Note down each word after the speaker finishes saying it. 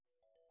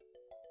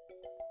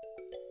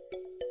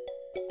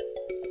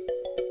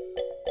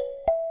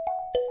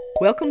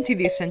Welcome to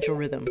The Essential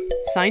Rhythm,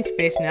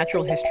 science-based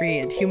natural history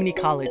and human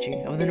ecology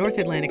of the North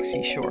Atlantic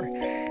seashore.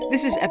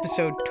 This is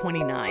episode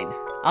 29,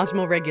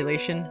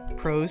 Osmoregulation,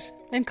 Pros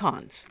and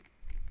Cons.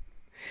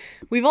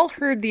 We've all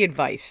heard the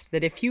advice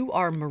that if you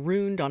are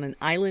marooned on an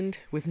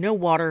island with no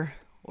water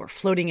or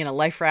floating in a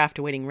life raft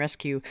awaiting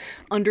rescue,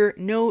 under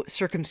no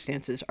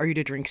circumstances are you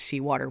to drink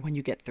seawater when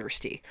you get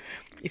thirsty.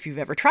 If you've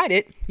ever tried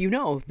it, you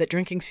know that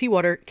drinking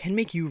seawater can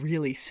make you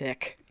really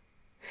sick.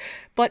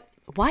 But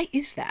why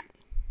is that?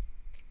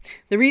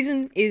 The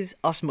reason is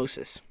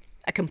osmosis,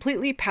 a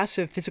completely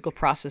passive physical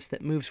process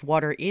that moves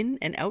water in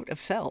and out of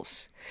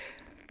cells.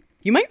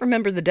 You might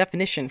remember the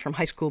definition from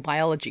high school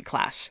biology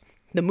class,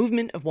 the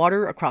movement of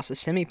water across a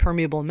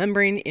semi-permeable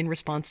membrane in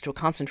response to a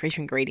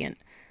concentration gradient.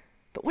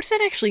 But what does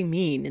that actually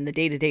mean in the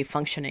day-to-day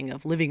functioning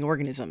of living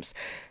organisms?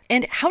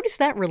 And how does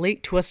that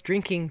relate to us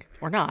drinking,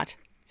 or not,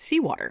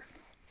 seawater?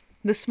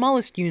 The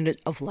smallest unit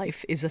of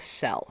life is a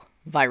cell,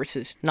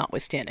 viruses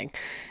notwithstanding.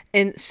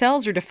 And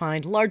cells are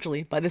defined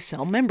largely by the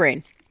cell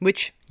membrane,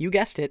 which, you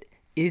guessed it,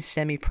 is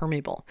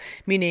semi-permeable,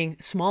 meaning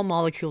small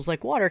molecules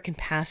like water can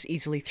pass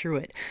easily through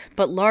it,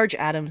 but large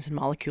atoms and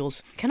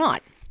molecules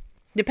cannot.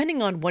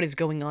 Depending on what is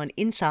going on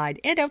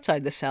inside and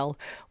outside the cell,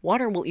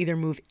 water will either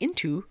move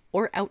into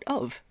or out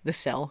of the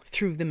cell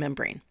through the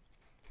membrane.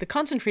 The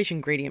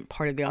concentration gradient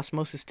part of the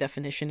osmosis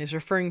definition is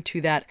referring to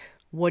that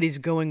what is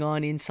going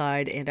on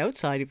inside and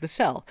outside of the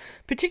cell,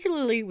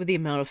 particularly with the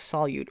amount of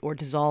solute or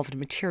dissolved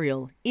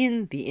material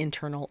in the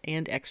internal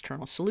and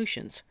external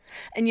solutions.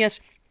 And yes,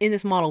 in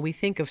this model we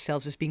think of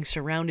cells as being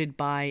surrounded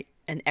by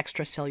an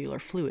extracellular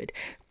fluid,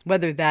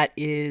 whether that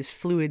is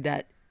fluid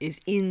that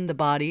is in the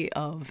body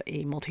of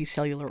a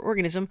multicellular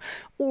organism,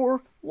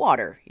 or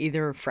water,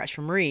 either fresh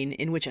or marine,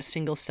 in which a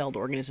single-celled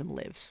organism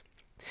lives.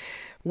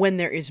 When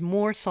there is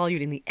more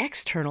solute in the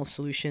external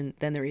solution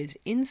than there is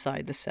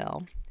inside the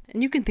cell,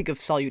 and you can think of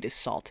solute as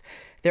salt,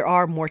 there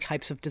are more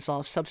types of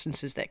dissolved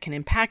substances that can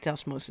impact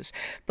osmosis,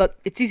 but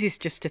it's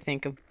easiest just to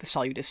think of the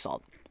solute as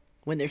salt.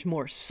 When there's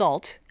more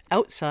salt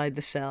outside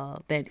the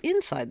cell than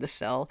inside the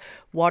cell,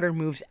 water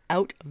moves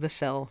out of the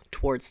cell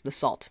towards the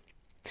salt.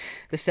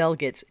 The cell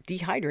gets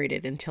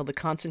dehydrated until the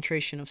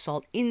concentration of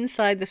salt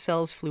inside the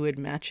cell's fluid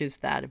matches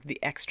that of the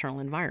external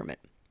environment.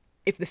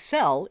 If the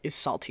cell is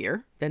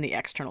saltier than the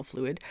external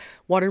fluid,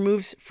 water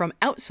moves from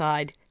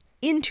outside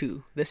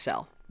into the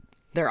cell.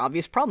 There are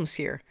obvious problems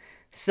here.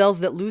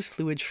 Cells that lose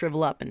fluid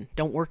shrivel up and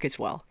don't work as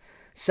well.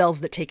 Cells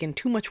that take in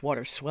too much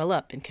water swell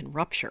up and can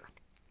rupture.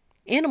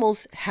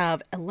 Animals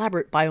have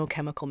elaborate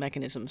biochemical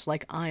mechanisms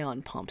like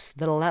ion pumps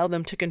that allow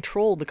them to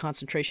control the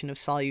concentration of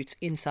solutes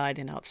inside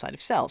and outside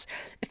of cells,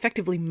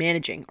 effectively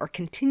managing or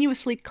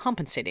continuously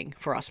compensating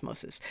for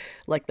osmosis,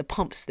 like the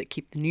pumps that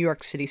keep the New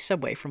York City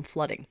subway from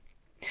flooding.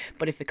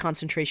 But if the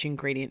concentration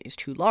gradient is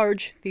too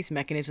large, these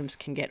mechanisms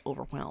can get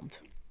overwhelmed.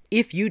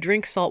 If you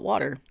drink salt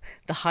water,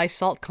 the high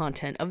salt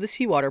content of the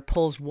seawater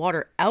pulls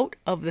water out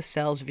of the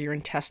cells of your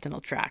intestinal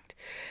tract,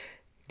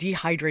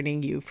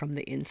 dehydrating you from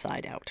the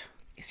inside out.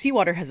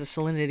 Seawater has a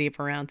salinity of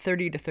around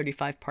 30 to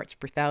 35 parts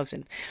per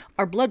thousand.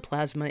 Our blood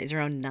plasma is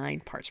around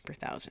 9 parts per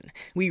thousand.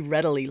 We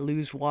readily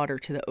lose water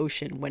to the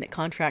ocean when it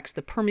contracts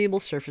the permeable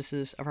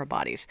surfaces of our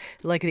bodies,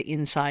 like the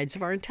insides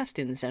of our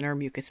intestines and our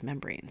mucous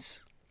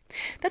membranes.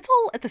 That's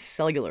all at the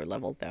cellular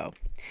level, though.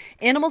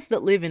 Animals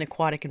that live in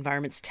aquatic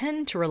environments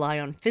tend to rely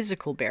on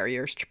physical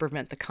barriers to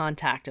prevent the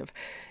contact of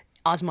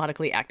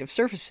osmotically active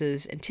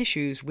surfaces and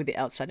tissues with the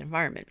outside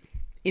environment.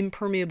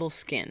 Impermeable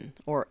skin,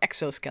 or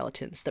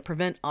exoskeletons, that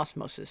prevent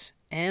osmosis,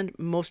 and,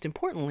 most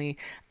importantly,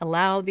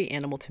 allow the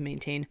animal to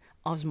maintain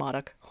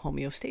osmotic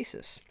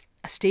homeostasis,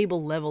 a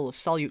stable level of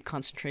solute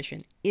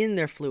concentration in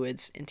their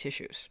fluids and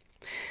tissues.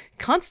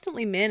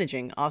 Constantly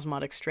managing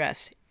osmotic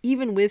stress,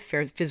 even with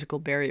physical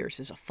barriers,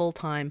 is a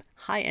full-time,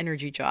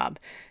 high-energy job,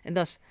 and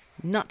thus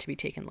not to be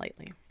taken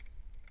lightly.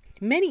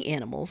 Many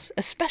animals,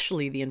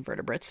 especially the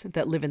invertebrates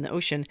that live in the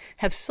ocean,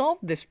 have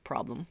solved this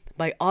problem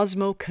by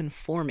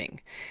osmoconforming,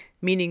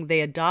 meaning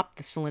they adopt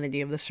the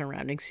salinity of the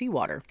surrounding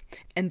seawater,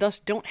 and thus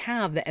don't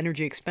have the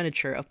energy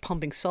expenditure of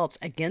pumping salts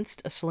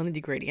against a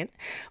salinity gradient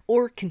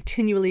or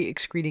continually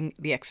excreting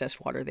the excess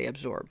water they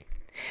absorb.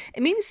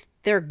 It means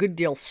they're a good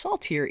deal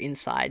saltier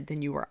inside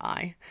than you or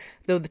I,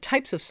 though the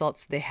types of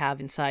salts they have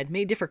inside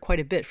may differ quite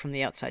a bit from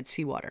the outside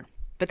seawater.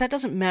 But that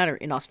doesn't matter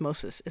in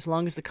osmosis as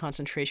long as the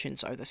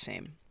concentrations are the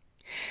same.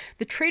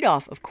 The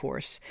trade-off, of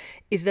course,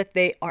 is that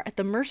they are at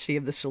the mercy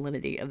of the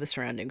salinity of the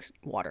surrounding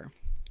water.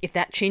 If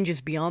that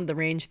changes beyond the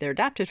range they're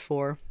adapted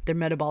for, their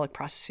metabolic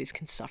processes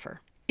can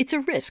suffer. It's a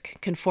risk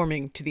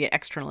conforming to the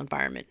external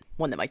environment,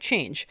 one that might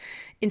change,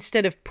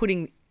 instead of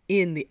putting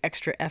in the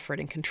extra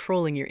effort in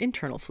controlling your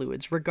internal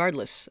fluids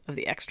regardless of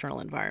the external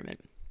environment.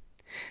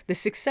 The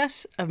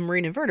success of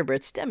marine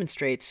invertebrates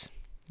demonstrates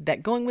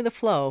that going with the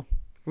flow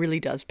really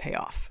does pay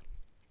off.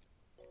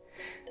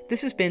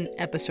 This has been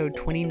episode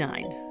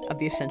 29 of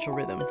The Essential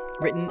Rhythm,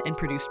 written and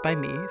produced by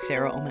me,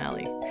 Sarah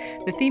O'Malley.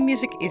 The theme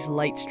music is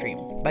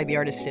Lightstream by the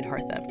artist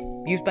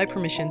Siddhartha, used by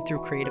permission through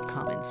Creative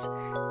Commons.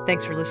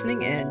 Thanks for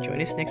listening and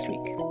join us next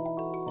week.